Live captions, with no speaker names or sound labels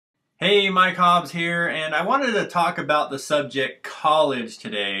Hey, Mike Hobbs here, and I wanted to talk about the subject college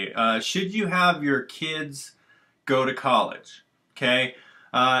today. Should you have your kids go to college? Okay,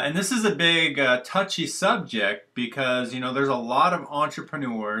 and this is a big touchy subject because there's a lot of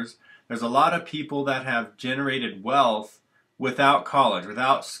entrepreneurs, there's a lot of people that have generated wealth without college,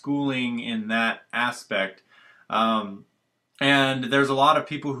 without schooling in that aspect. Um, and there's a lot of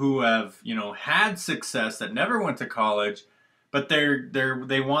people who have, had success that never went to college, but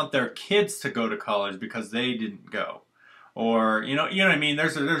they want their kids to go to college because they didn't go. Or, you know what I mean?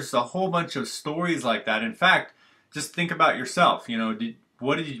 There's a whole bunch of stories like that. In fact, just think about yourself.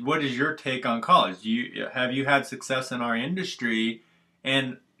 What is your take on college? Have you had success in our industry,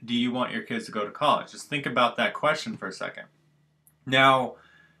 and do you want your kids to go to college? Just think about that question for a second. Now,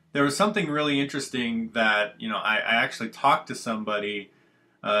 there was something really interesting that I actually talked to somebody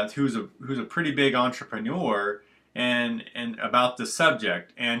who's a pretty big entrepreneur and about the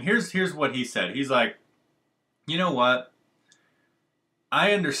subject. And here's what he said. He's like, you know what?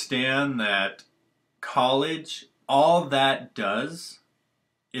 I understand that college, all that does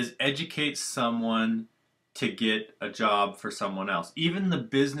is educate someone to get a job for someone else. Even the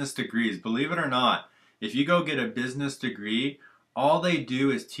business degrees, believe it or not, if you go get a business degree, all they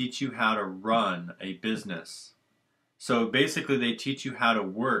do is teach you how to run a business. So basically they teach you how to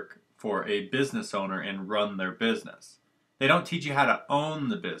work for a business owner and run their business. They don't teach you how to own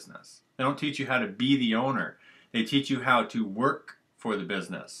the business. They don't teach you how to be the owner. They teach you how to work for the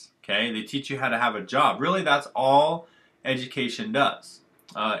business. Okay? They teach you how to have a job. Really, that's all education does.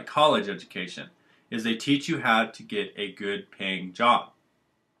 College education is they teach you how to get a good paying job.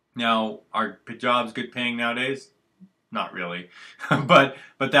 Now, are jobs good paying nowadays? Not really, but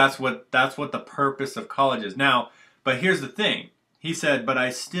that's what the purpose of college is. Now, but here's the thing. He said, but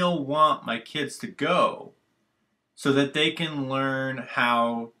I still want my kids to go so that they can learn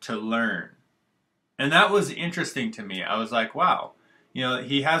how to learn. And that was interesting to me. I was like, wow,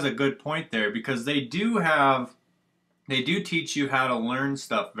 he has a good point there because they do teach you how to learn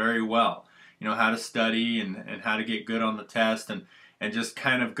stuff very well. How to study and how to get good on the test and just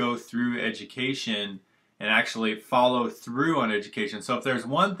kind of go through education and actually follow through on education. So if there's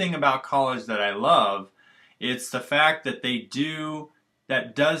one thing about college that I love, it's the fact that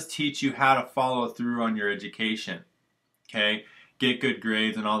that does teach you how to follow through on your education. Okay? Get good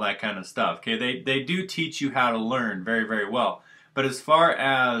grades and all that kind of stuff. Okay? They do teach you how to learn very, very well. But as far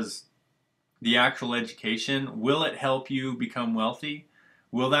as the actual education, will it help you become wealthy?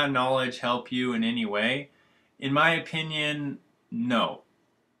 Will that knowledge help you in any way? In my opinion, no.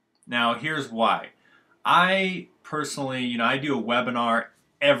 Now, here's why. I personally, I do a webinar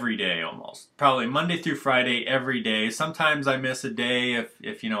every day almost. Probably Monday through Friday every day. Sometimes I miss a day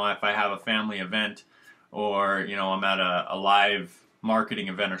if I have a family event or, I'm at a live marketing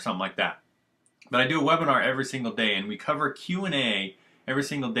event or something like that. But I do a webinar every single day and we cover Q&A every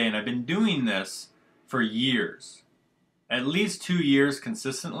single day, and I've been doing this for years. At least 2 years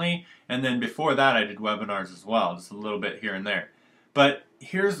consistently, and then before that I did webinars as well, just a little bit here and there. But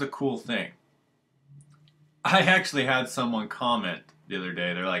here's the cool thing. I actually had someone comment the other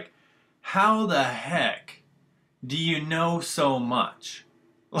day. They're like, how the heck do you know so much?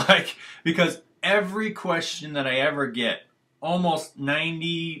 Because every question that I ever get, almost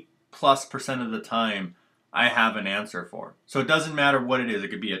 90+% of the time, I have an answer for. So it doesn't matter what it is. It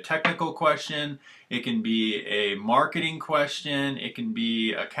could be a technical question. It can be a marketing question. It can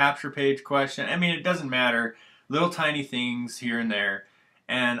be a capture page question. I mean, it doesn't matter. Little tiny things here and there.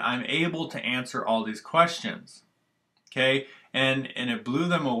 And I'm able to answer all these questions. Okay? And it blew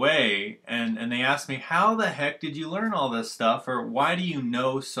them away. And they asked me, how the heck did you learn all this stuff? Or why do you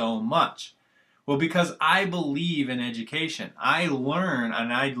know so much? Well, because I believe in education. I learn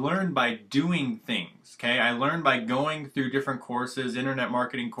by doing things. Okay? I learn by going through different courses, internet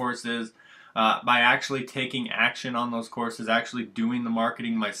marketing courses, by actually taking action on those courses, actually doing the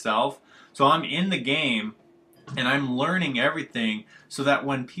marketing myself. So I'm in the game and I'm learning everything so that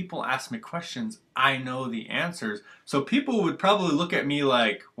when people ask me questions, I know the answers. So people would probably look at me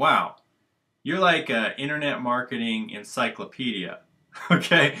like, wow, you're like an internet marketing encyclopedia.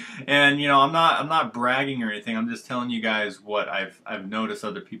 Okay? And I'm not bragging or anything. I'm just telling you guys what I've noticed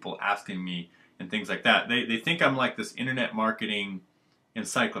other people asking me and things like that. They think I'm like this internet marketing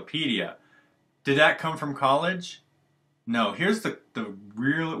encyclopedia. Did that come from college? No. Here's the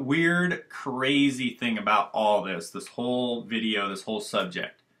real weird, crazy thing about all this whole video, this whole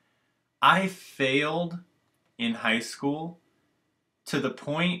subject. I failed in high school to the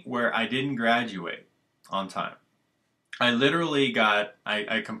point where I didn't graduate on time. I literally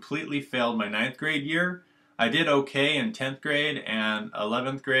I completely failed my 9th grade year. I did okay in 10th grade, and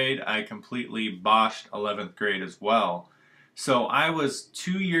 11th grade, I completely botched 11th grade as well. So I was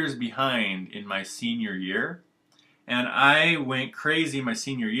 2 years behind in my senior year, and I went crazy my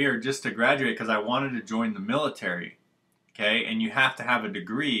senior year just to graduate because I wanted to join the military. Okay, and you have to have a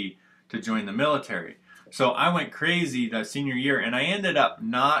degree to join the military. So I went crazy that senior year, and I ended up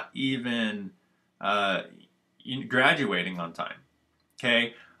not even uh, graduating on time.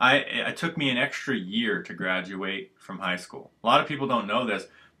 Okay, it took me an extra year to graduate from high school. A lot of people don't know this,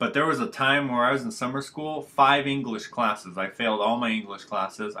 but there was a time where I was in summer school, 5 English classes. I failed all my English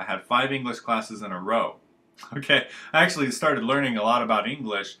classes. I had 5 English classes in a row. Okay, I actually started learning a lot about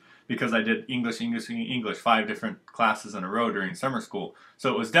English because I did English, English, English, 5 different classes in a row during summer school.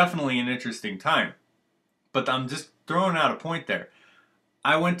 So it was definitely an interesting time. But I'm just throwing out a point there.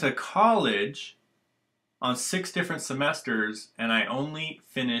 I went to college on 6 different semesters, and I only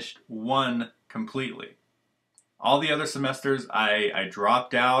finished one completely. All the other semesters I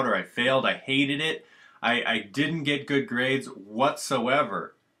dropped out or I failed. I hated it. I didn't get good grades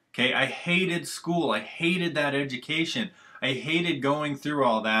whatsoever. Okay, I hated school. I hated that education. I hated going through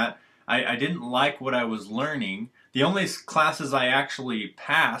all that. I didn't like what I was learning. The only classes I actually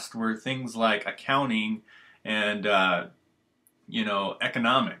passed were things like accounting and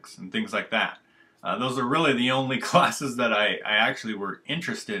economics and things like that. Those are really the only classes that I actually were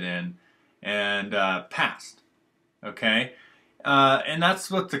interested in and passed. Okay, and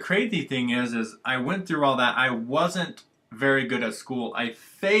that's what the crazy thing is I went through all that. I wasn't very good at school. I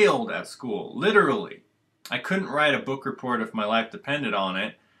failed at school, literally. I couldn't write a book report if my life depended on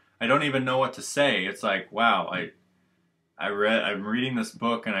it. I don't even know what to say. It's like, wow, I'm reading this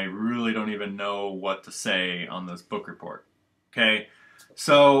book and I really don't even know what to say on this book report. Okay,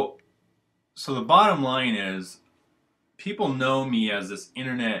 so the bottom line is, people know me as this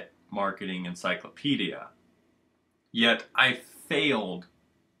internet marketing encyclopedia, yet I failed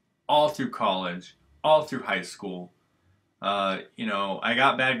all through college, all through high school. I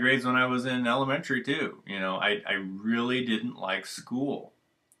got bad grades when I was in elementary too. I really didn't like school.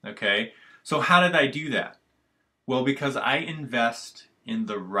 Okay, so how did I do that? Well, because I invest in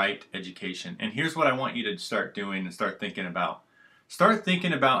the right education. And here's what I want you to start doing and start thinking about. Start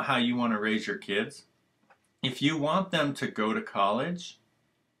thinking about how you want to raise your kids. If you want them to go to college,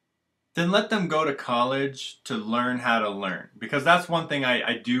 then let them go to college to learn how to learn. Because that's one thing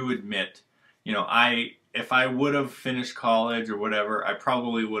I do admit. If I would have finished college or whatever, I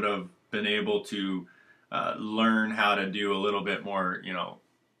probably would have been able to learn how to do a little bit more,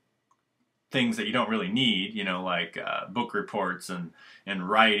 things that you don't really need, like book reports and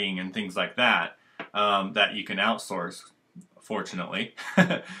writing and things like that, that you can outsource, fortunately.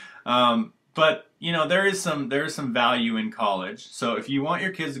 But there is some value in college. So if you want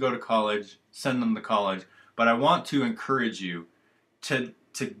your kids to go to college, send them to college. But I want to encourage you to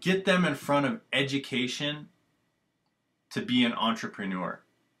get them in front of education to be an entrepreneur.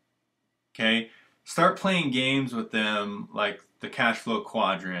 Okay? Start playing games with them like the cash flow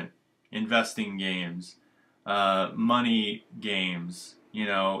quadrant, investing games, money games.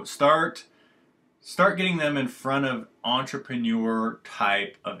 Start getting them in front of entrepreneur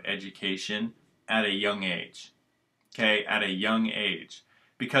type of education at a young age. Okay, at a young age.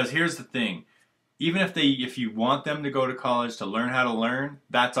 Because here's the thing, even if you want them to go to college to learn how to learn,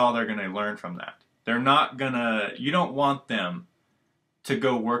 that's all they're going to learn from that. You don't want them to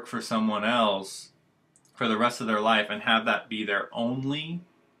go work for someone else for the rest of their life and have that be their only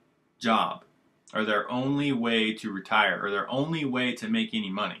job or their only way to retire or their only way to make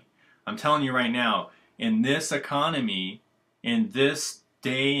any money. I'm telling you right now, in this economy, in this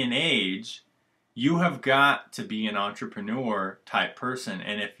day and age, you have got to be an entrepreneur type person.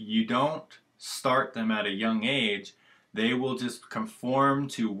 And if you don't start them at a young age, they will just conform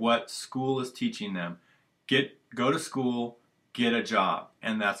to what school is teaching them. Go to school, get a job,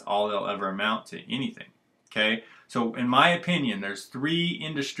 and that's all they'll ever amount to, anything. Okay? So in my opinion, there's 3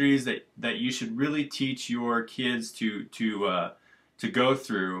 industries that you should really teach your kids to go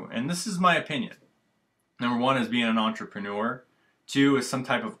through, and this is my opinion. Number 1 is being an entrepreneur. 2 is some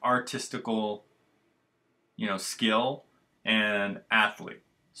type of artistical, skill, and athlete,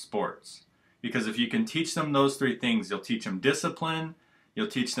 sports. Because if you can teach them those 3 things, you'll teach them discipline, you'll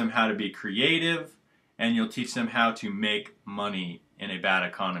teach them how to be creative, and you'll teach them how to make money in a bad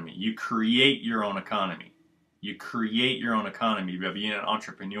economy. You create your own economy. You create your own economy by being an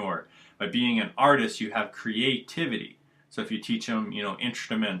entrepreneur. By being an artist, you have creativity. So if you teach them,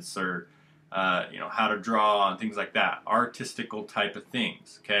 instruments or, how to draw and things like that, artistical type of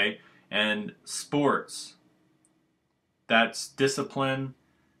things, okay? And sports, that's discipline,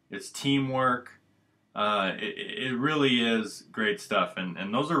 it's teamwork, it really is great stuff.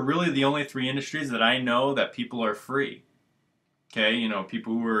 And those are really the only three industries that I know that people are free. Okay,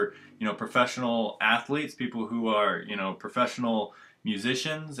 people who are, professional athletes, people who are, professional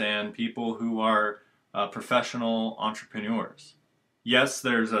musicians, and people who are professional entrepreneurs. Yes,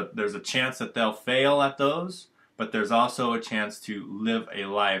 there's a chance that they'll fail at those, but there's also a chance to live a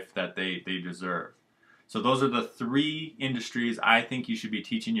life that they deserve. So those are the three industries I think you should be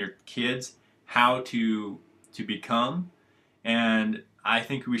teaching your kids how to become, and I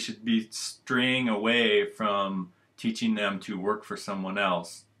think we should be straying away from teaching them to work for someone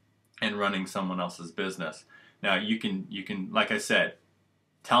else and running someone else's business. Now you can like I said,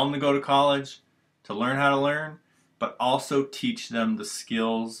 tell them to go to college to learn how to learn, but also teach them the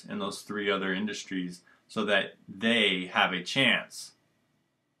skills in those three other industries so that they have a chance.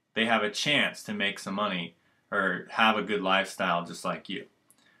 They have a chance to make some money or have a good lifestyle just like you.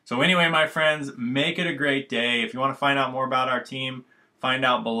 So anyway, my friends, make it a great day. If you want to find out more about our team, find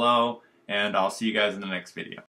out below, and I'll see you guys in the next video.